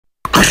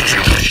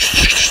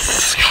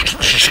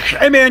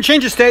Hey man,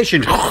 change the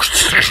station.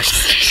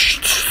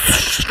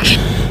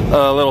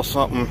 A little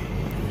something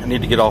I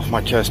need to get off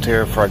my chest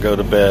here before I go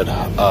to bed.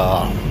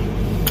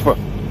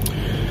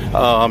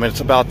 It's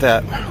about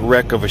that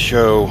wreck of a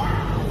show,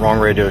 Wrong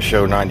Radio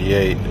Show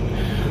 98.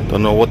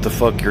 Don't know what the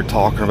fuck you're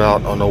talking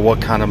about. Don't know what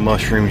kind of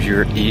mushrooms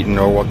you're eating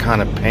or what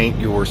kind of paint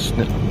you were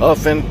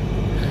snuffing.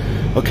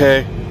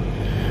 Okay.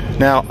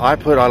 Now, I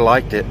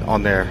liked it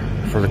on there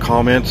for the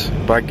comments,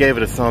 but I gave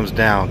it a thumbs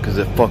down because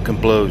it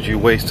fucking blows. You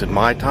wasted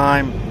my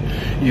time.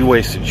 You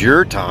wasted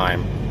your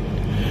time.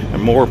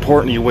 And more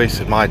important, you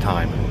wasted my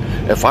time.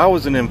 If I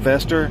was an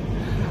investor,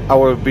 I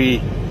would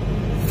be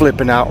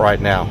flipping out right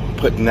now,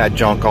 putting that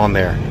junk on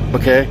there.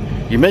 Okay?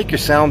 You make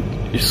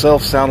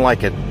yourself sound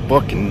like a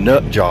fucking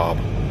nut job.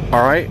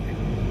 Alright?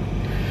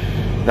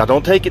 Now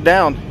don't take it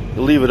down.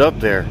 You leave it up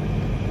there.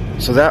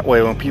 So that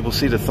way when people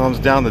see the thumbs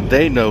down, then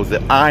they know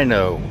that I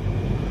know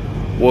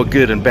what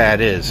good and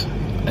bad is.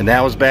 And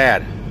that was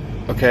bad.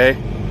 Okay?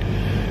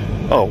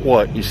 Oh,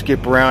 what? You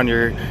skip around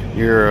your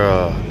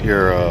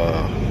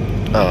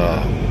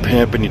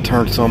pimp and you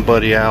turn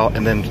somebody out,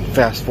 and then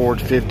fast forward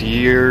 50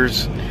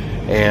 years,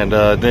 and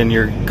then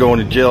you're going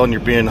to jail and you're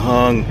being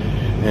hung,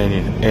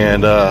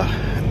 and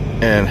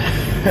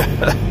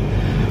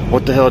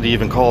what the hell do you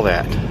even call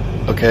that?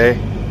 Okay?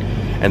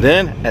 And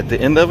then at the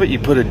end of it, you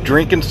put a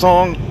drinking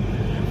song.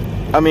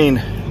 I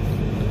mean,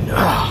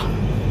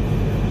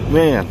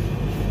 man,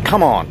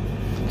 come on,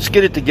 just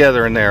get it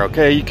together in there,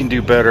 okay? You can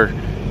do better.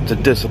 It's a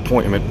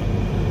disappointment.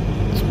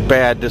 It's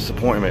bad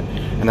disappointment.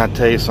 And I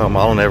tell you something,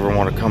 I don't ever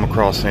want to come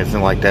across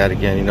anything like that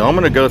again. You know, I'm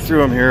going to go through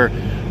them here.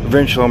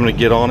 Eventually, I'm going to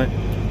get on it,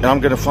 and I'm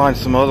going to find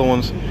some other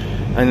ones.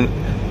 And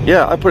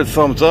yeah, I put a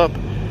thumbs up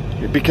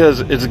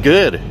because it's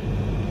good.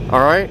 All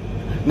right,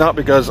 not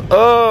because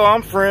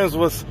I'm friends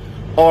with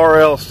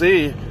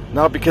RLC.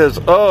 Not because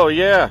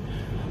yeah,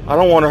 I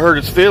don't want to hurt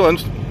his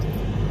feelings.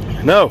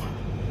 No,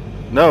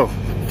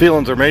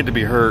 feelings are made to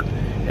be hurt,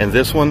 and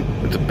this one,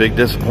 it's a big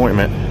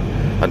disappointment.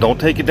 Now, don't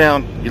take it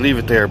down. You leave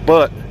it there,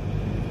 but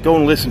go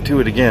and listen to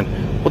it again.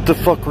 What the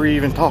fuck were you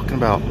even talking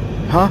about?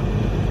 Huh?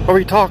 What were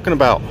you talking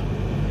about?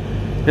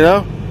 You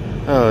know?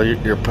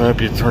 You're a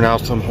pimp, you turn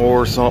out some whore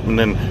or something,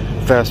 then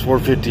fast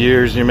forward 50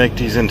 years and you make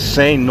these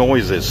insane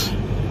noises.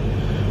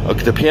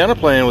 Okay, the piano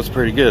playing was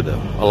pretty good though.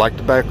 I like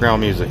the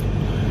background music.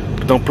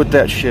 But don't put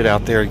that shit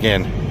out there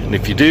again. And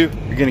if you do,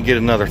 you're gonna get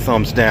another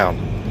thumbs down.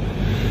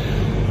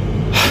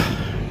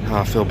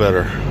 I feel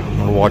better. I'm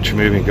gonna watch a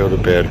movie and go to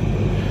bed.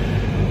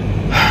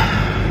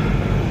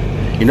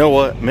 You know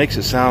what? Makes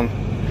it sound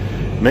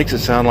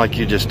like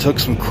you just took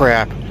some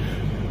crap,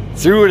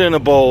 threw it in a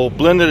bowl,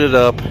 blended it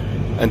up,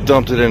 and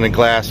dumped it in a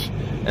glass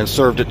and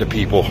served it to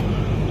people.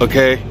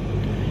 Okay?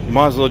 You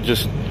might as well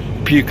just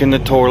puke in the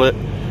toilet,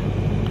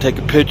 take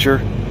a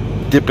picture,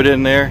 dip it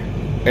in there,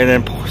 and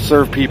then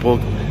serve people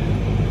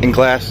in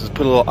glasses,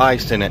 put a little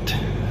ice in it.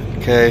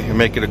 Okay? And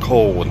make it a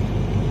cold one.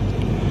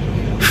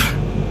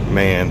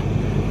 Man.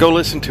 Go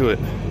listen to it.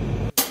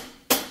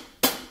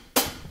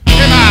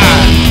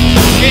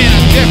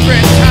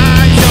 Different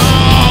time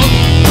zone.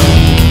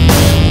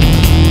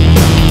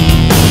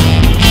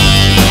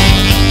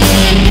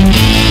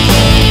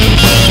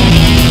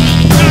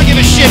 I don't give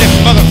a shit if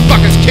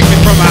motherfuckers kick me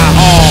from my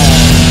home.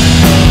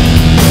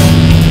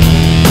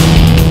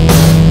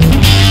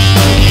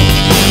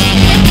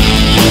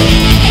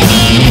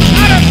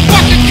 I don't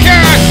fucking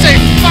care. I say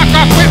fuck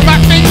off with my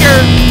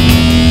finger.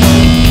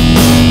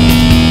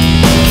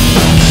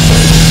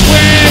 When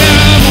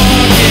I'm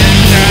walking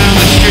down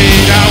the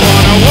street, I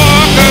wanna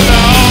walk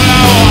alone.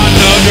 I want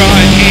no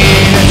drawing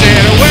keys.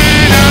 And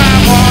when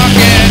I'm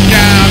walking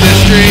down the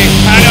street,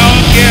 I don't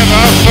give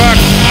a fuck.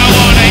 I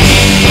wanna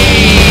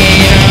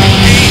eat a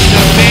piece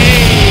of me.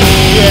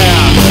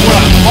 Yeah, well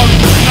I'm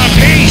hungry. A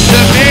piece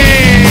of me.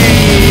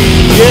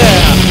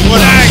 Yeah, well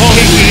I'm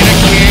hungry. Kicking a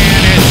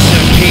can, it's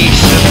a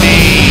piece of me.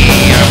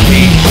 A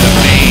piece of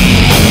me.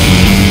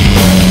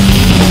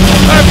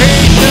 A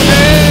piece of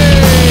me.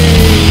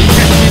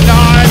 Just me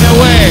gnawing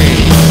away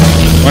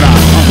when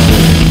I'm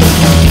hungry.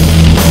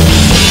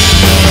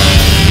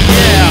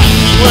 Yeah,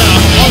 when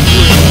I'm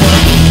hungry.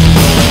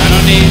 I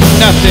don't need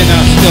nothing,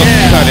 I'll still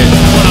cut it.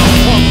 When I'm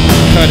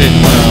hungry. Cut it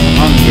when I'm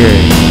hungry.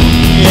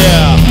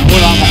 Yeah,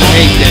 when I'm hungry. I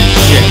hate that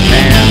shit,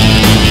 man.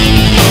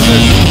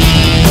 This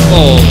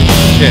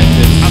bullshit.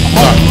 I'm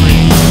hungry.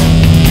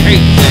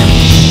 Hate this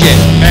shit,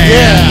 man.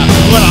 Yeah,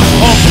 when I'm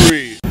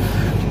hungry.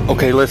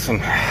 Okay, listen.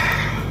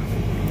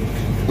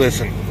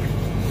 Listen.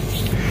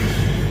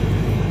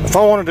 If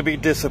I wanted to be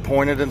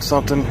disappointed in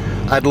something,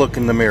 I'd look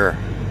in the mirror.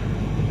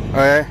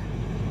 Okay?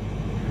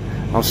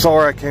 I'm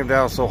sorry I came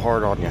down so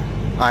hard on you.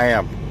 I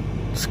am.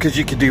 It's because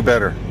you could do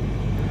better.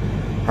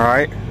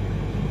 Alright?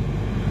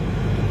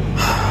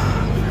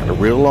 Had a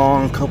real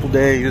long couple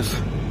days.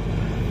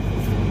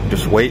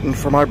 Just waiting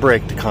for my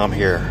break to come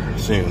here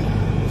soon.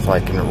 So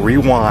I can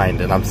rewind.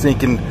 And I'm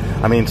thinking,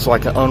 so I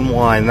can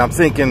unwind. And I'm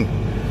thinking,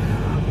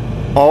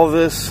 all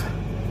this,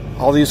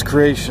 all these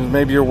creations,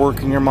 maybe you're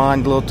working your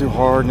mind a little too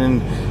hard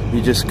and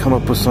you just come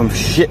up with some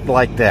shit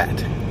like that.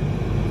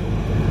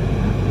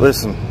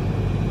 Listen,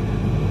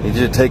 Need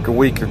you to take a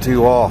week or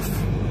two off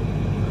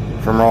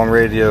from Wrong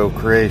Radio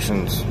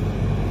Creations.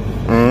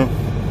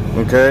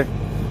 Okay?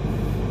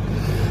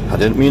 I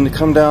didn't mean to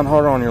come down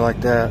hard on you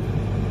like that,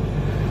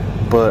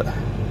 but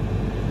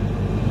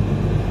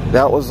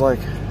that was like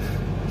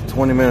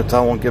 20 minutes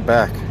I won't get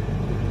back.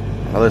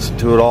 I listened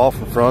to it all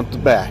from front to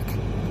back.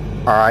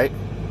 Alright?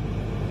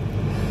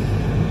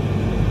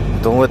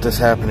 Don't let this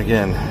happen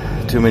again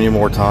too many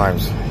more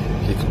times.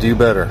 You can do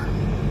better.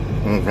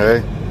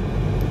 Okay?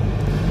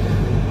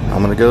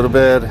 I'm gonna go to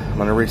bed. I'm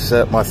gonna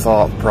reset my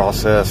thought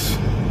process.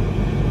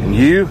 And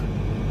you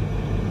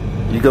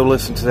go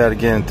listen to that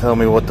again and tell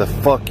me what the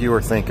fuck you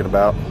were thinking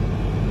about.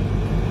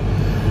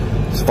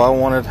 So if I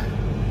wanted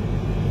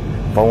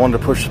to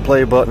push the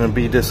play button and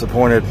be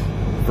disappointed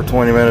for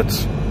 20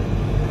 minutes,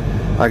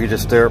 I could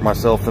just stare at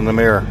myself in the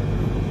mirror.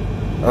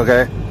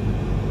 Okay?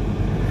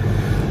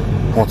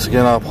 Once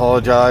again, I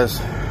apologize.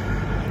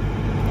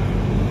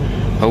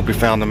 Hope you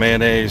found the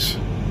mayonnaise.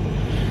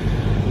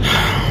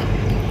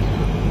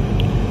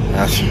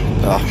 That's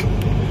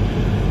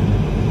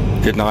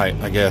good night,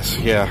 I guess.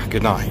 Yeah,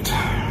 good night.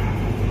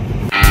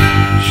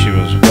 She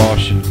was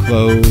washing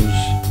clothes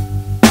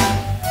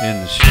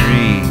in the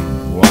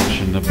stream,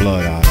 washing the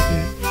blood out of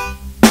it.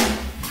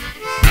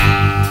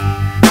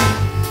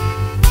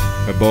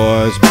 Her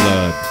boy's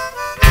blood.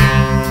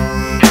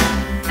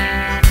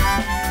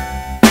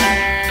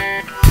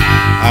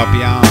 Out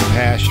beyond the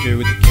pasture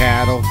with the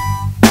cattle,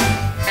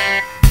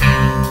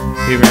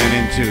 he ran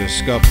into a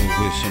scuffle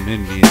with some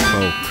Indian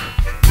folk.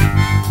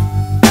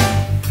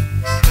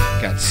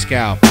 Got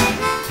scalped,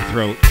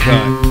 throat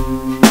cut.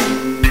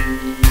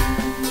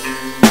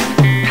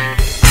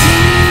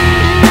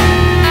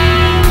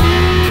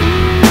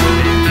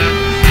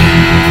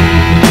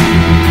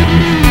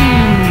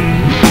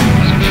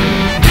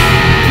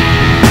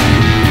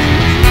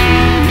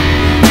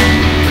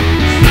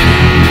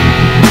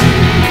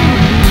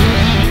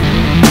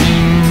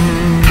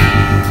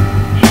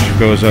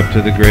 Goes up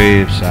to the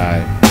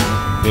graveside,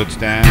 puts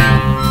down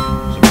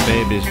some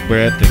baby's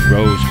breath and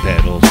rose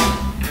petals,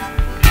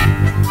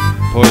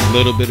 pours a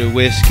little bit of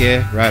whiskey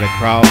right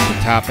across the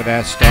top of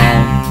that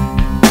stone.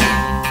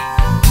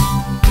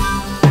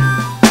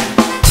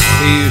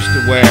 He used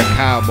to wear a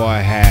cowboy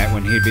hat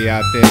when he'd be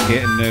out there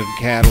getting the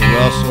cattle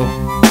rustle.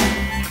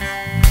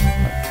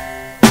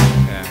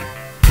 Yeah.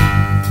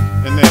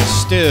 And there's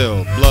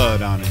still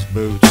blood on his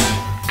boots.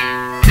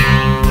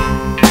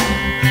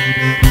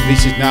 At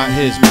least it's not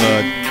his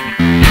blood.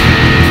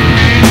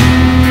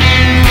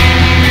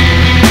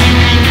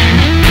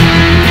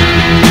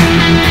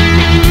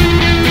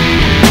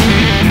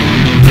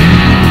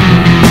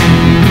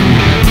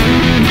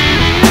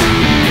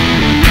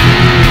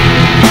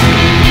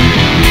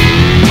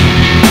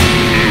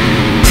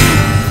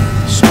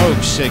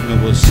 Smoke signal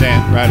was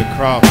sent right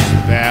across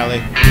the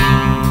valley.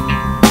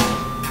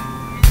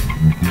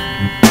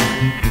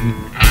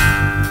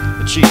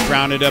 The chief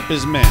rounded up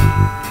his men.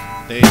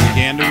 They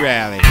began to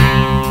rally.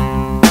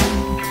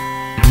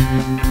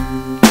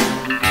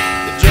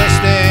 But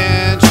just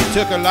then, she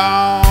took a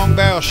long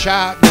barrel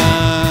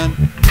shotgun,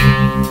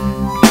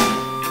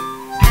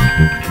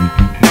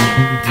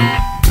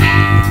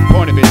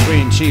 pointed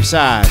between Chief's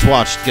eyes,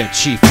 watched the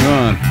chief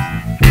run.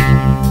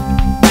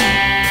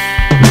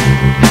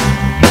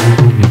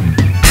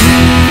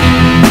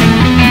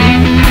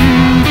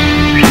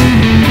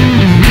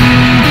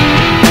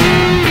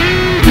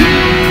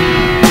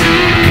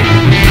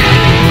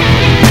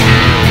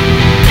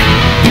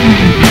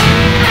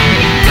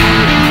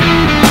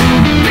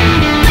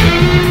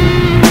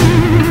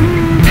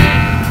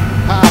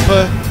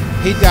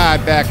 He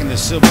died back in the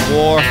Civil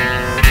War.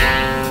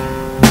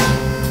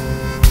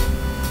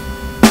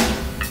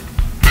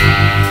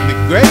 And the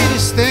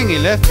greatest thing he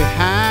left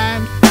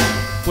behind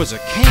was a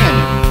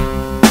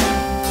cannon.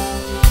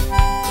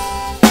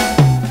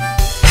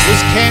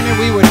 This cannon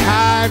we would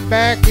hide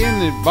back in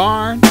the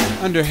barn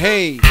under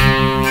hay. We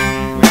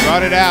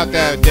brought it out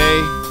that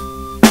day.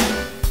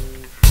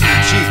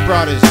 The chief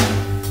brought his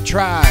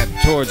tribe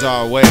towards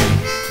our way.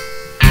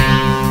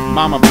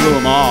 Mama blew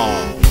them all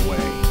away.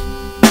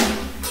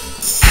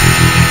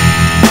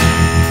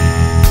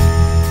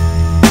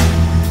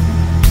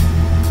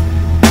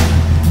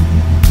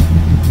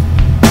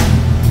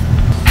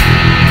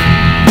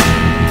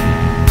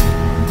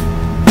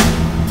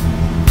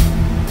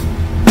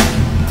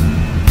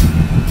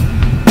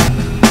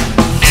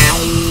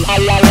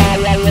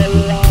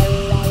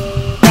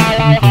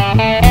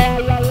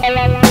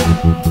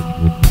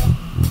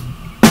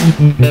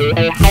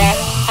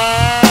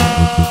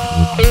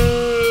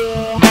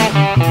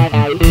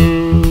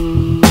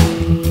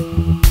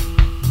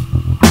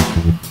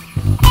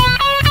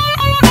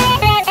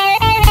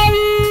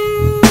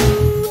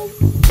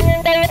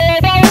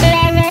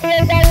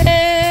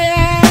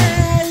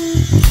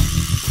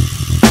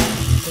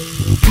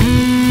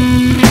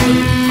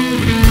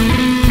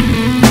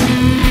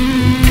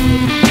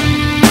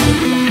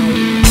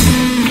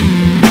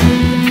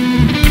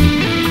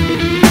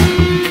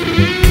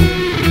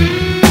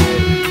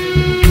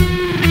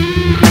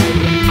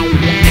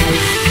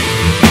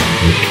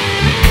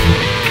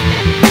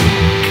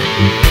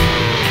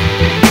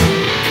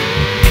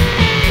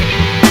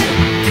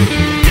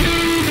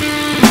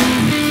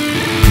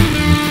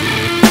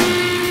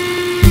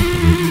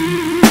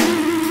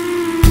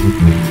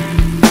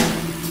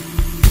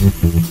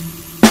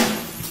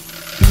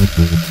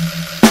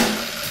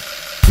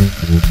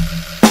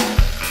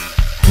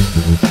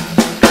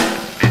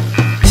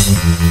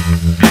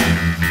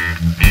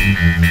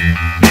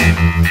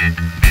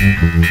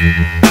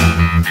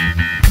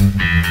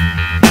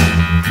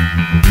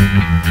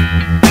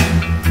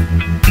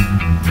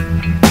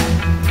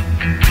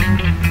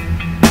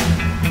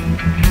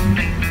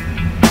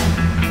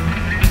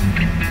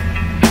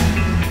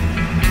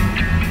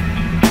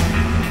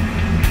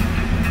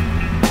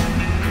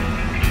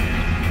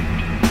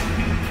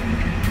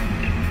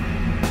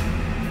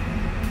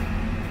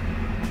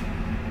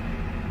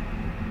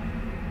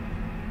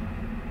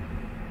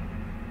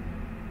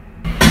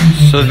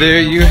 So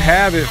there you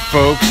have it,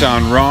 folks,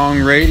 on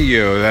Wrong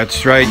Radio.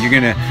 That's right.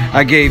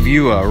 I gave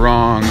you a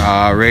wrong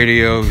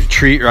radio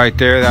treat right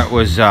there. That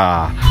was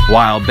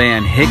wild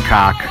band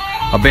Hickok,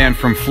 a band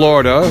from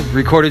Florida,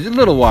 recorded a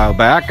little while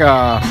back.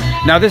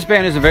 Now this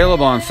band is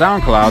available on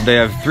SoundCloud. They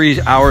have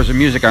 3 hours of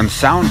music on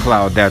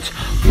SoundCloud. That's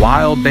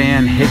Wild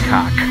Band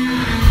Hickok.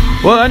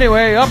 Well,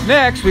 anyway, up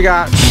next we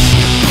got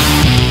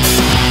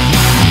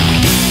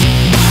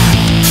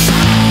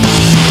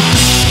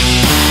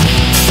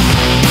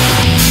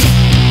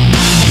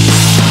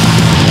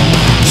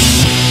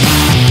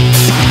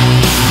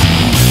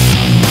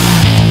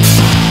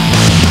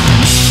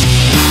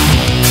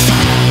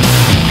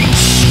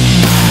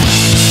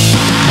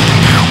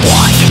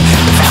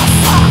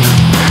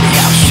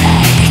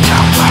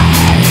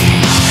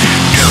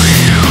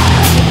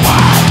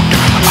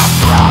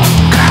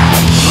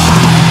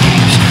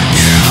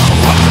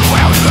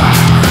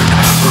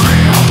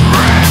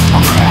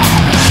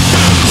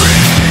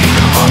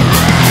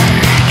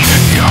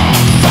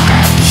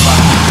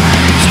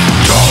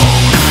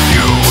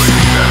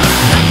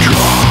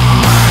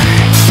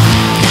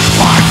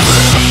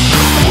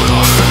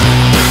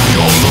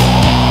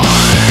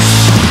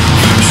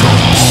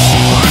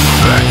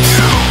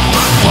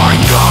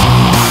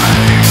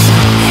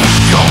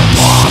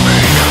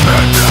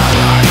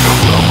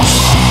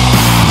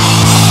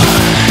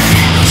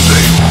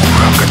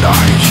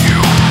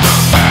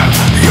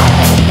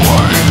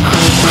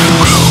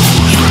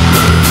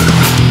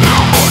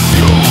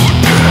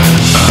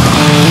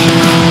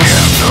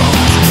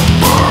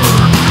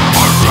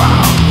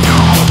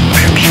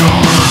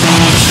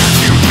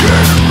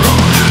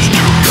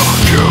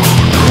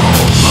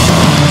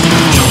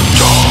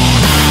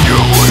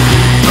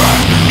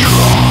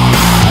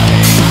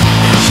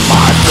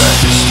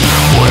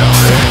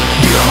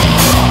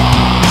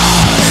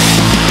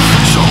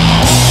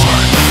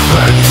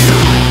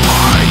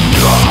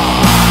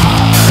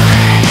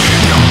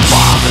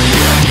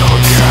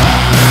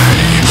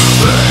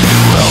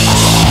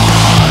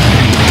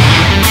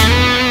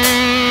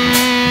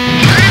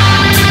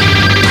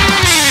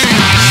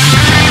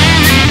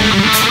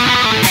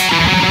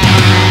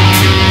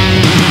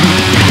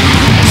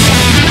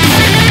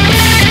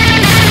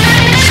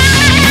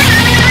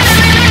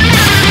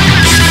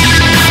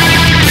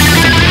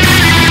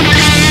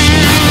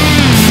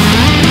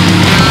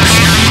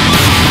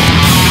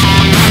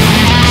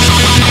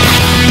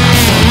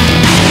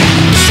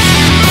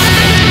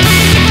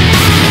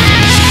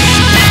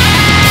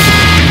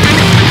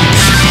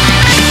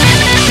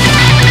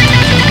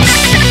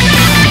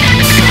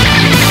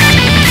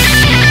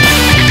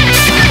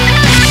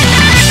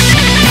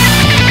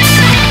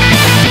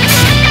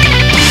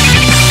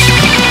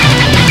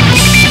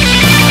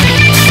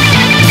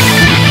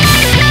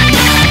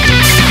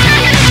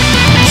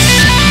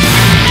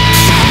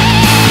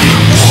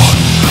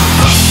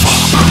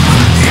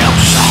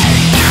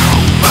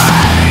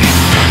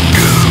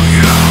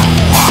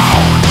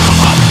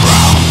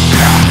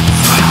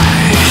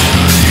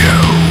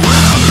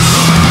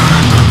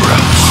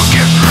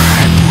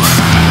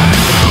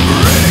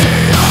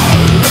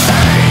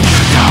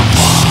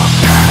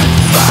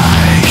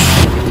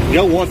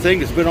one thing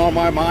that's been on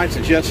my mind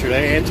since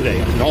yesterday and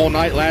today, and all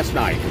night last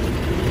night.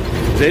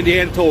 The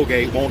Indiana toll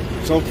gate won't,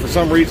 for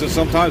some reason,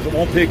 sometimes it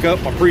won't pick up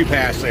my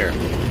pre-pass there.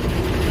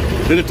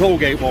 Then the toll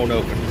gate won't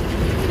open.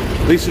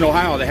 At least in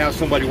Ohio, they have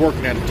somebody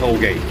working at the toll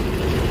gate.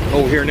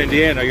 Over here in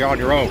Indiana, you're on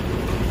your own.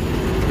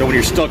 Then when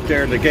you're stuck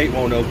there and the gate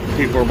won't open,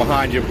 people are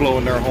behind you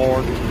blowing their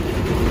horn.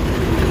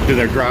 Then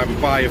they're driving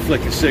by you,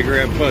 flicking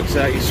cigarette butts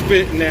at you,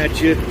 spitting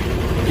at you,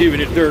 giving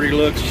you dirty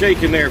looks,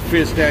 shaking their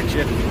fist at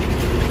you.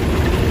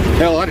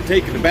 Hell, I'd have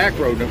taken the back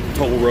road, the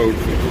toll road.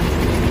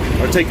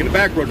 I'd have taken the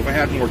back road if I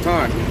had more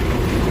time.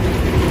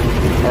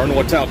 I don't know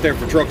what's out there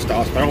for truck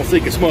stops, but I don't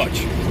think it's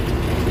much.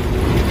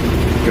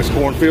 Just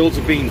cornfields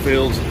and bean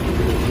fields.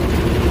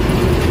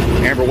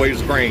 Amber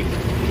waves grain.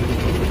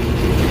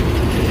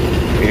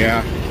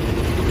 Yeah,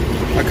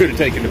 I could have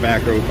taken the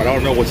back road, but I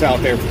don't know what's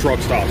out there for truck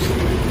stops.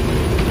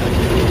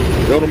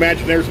 Don't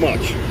imagine there's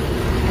much.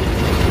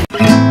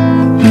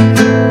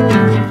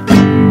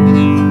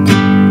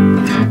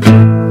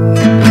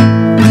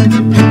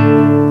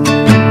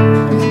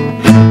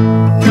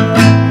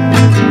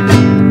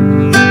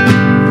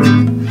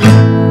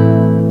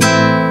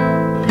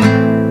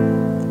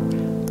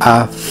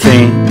 I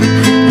think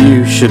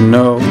you should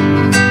know,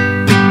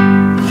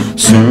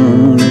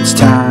 soon it's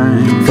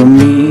time for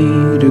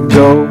me to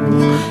go.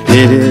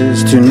 It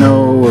is to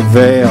no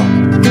avail,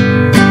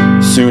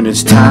 soon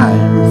it's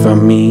time for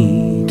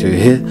me to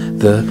hit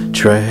the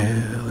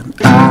trail. And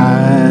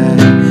I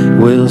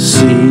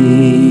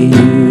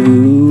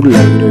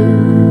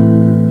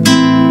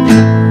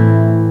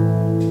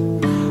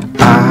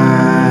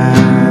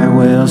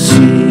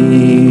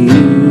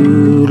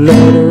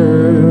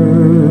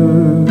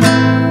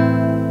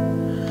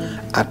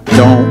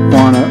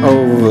wanna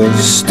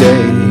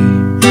overstay.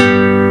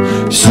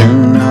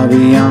 Soon I'll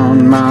be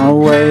on my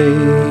way.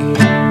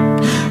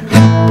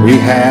 We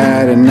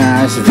had a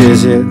nice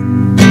visit,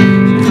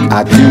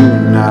 I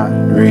do not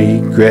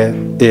regret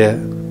it.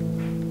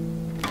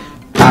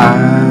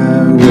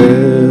 I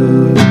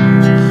will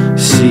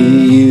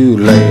see you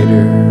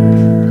later.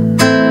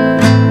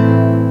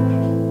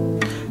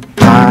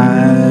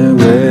 I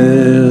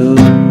will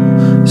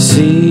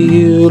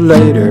see you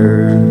later.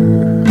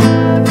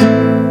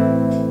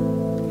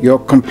 Your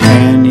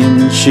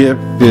companionship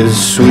is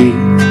sweet,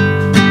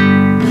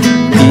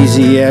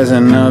 easy as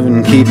an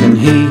oven keeping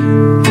heat,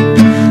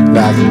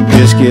 like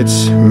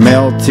biscuits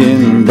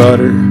melting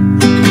butter,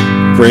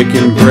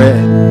 breaking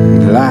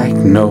bread like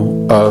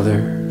no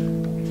other.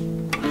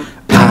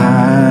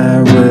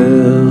 I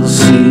will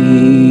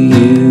see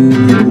you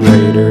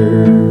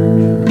later.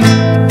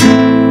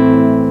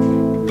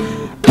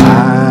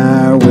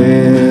 I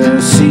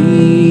will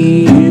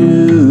see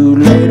you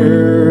later.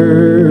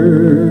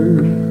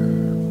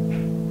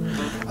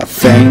 I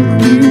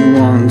thank you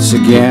once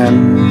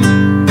again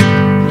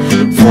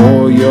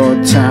for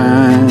your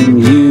time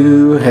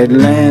you had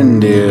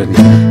lended.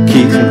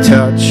 Keep in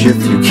touch if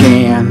you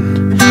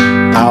can,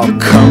 I'll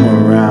come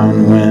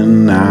around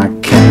when I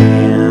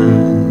can.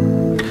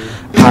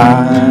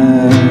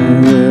 I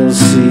will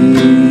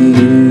see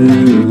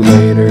you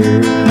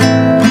later.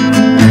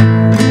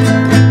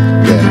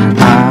 Yeah,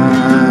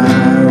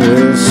 I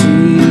will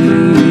see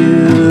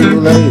you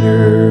later.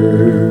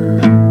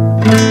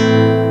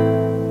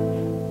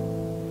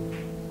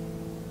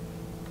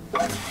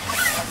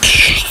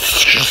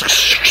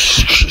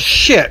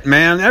 Shit,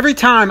 man. Every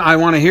time I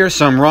want to hear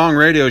some wrong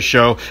radio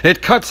show,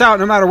 it cuts out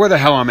no matter where the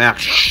hell I'm at.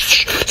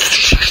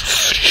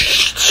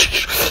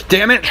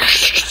 Damn it.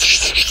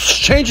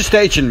 Change the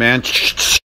station, man.